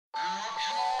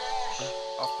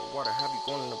off the water, have you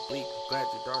going in the bleak? Glad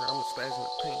your daughter, I'ma splash in the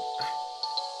pink.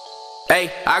 Hey,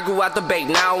 I grew out the bait,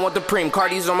 now I want the preem.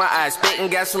 Cardi's on my eyes, spitting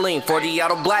gasoline. 40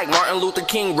 out of black, Martin Luther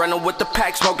King. Running with the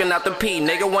pack, smoking out the P.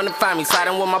 Nigga wanna find me,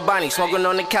 sliding with my Bonnie. Smoking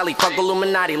on the Cali, fuck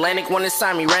Illuminati. Atlantic wanna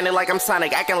sign me, ran it like I'm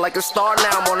Sonic. Acting like a star,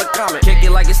 now I'm on a comet. Kick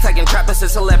it like it's Tekken, trapping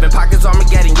since 11. Pockets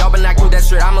Armageddon, y'all been acting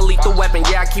desperate. I'ma leak the weapon,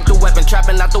 yeah I keep the weapon.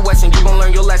 Trapping out the Western, you gon'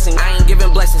 learn your lesson. I ain't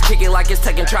giving blessings, kick it like it's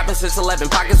Tekken. Trapping since 11,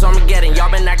 pockets Armageddon. Y'all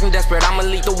been acting desperate, I'ma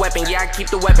leak the weapon, yeah I keep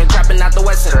the weapon. Trapping out the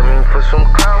Western. Send me for some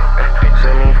clout,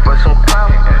 send me for some clout.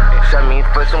 Send me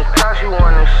for some clout, you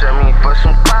wanna send me for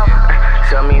some clout.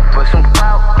 Send me for some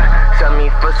clout, send me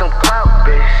for some clout,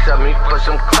 bitch. Send me for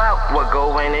some clout, what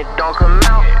go in it don't come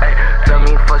out. Send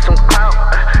me for some clout,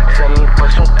 send me for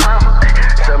some clout.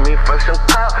 Send me for some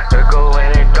clout, what go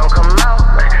in it don't come out.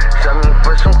 Send me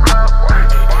for some clout,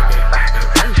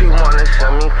 she wanna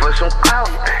send me for some clout.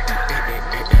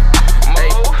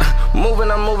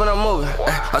 Moving, I'm moving, I'm moving.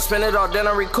 I spend it all, then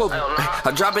I recoup.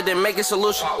 I drop it, then make a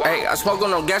solution. I smoke on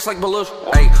no gas like Belushi.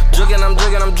 Jugging, I'm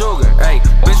jugging, I'm jogging.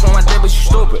 Bitch on my dick, but you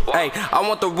stupid. I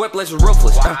want the whip, less it's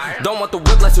ruthless. Don't want the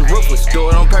whip, less it's ruthless. Do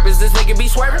it on purpose, this nigga be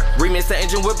swerving. Remix the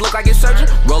engine whip, look like it's surgeon.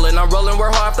 Rolling, I'm rolling, we're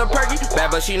hard off the perky.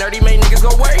 Bad, but she nerdy, made niggas go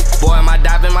worry. Boy, am I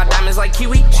diving, my diamonds like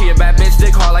Kiwi. She a bad bitch,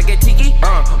 dick hard like a tiki.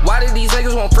 Why did these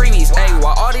niggas want freebies?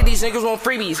 Why all of these niggas want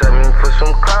freebies? Send me for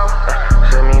some clout,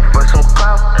 send me for some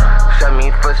clout. Send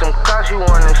me for some clout, you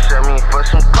wanna send me for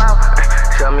some clout.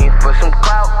 Send me for some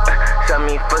clout, send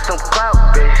me for some clout,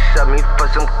 bitch. Send me for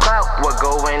some clout, what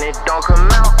go in it don't come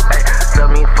out.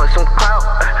 Send me for some clout,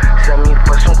 send me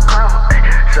for some clout.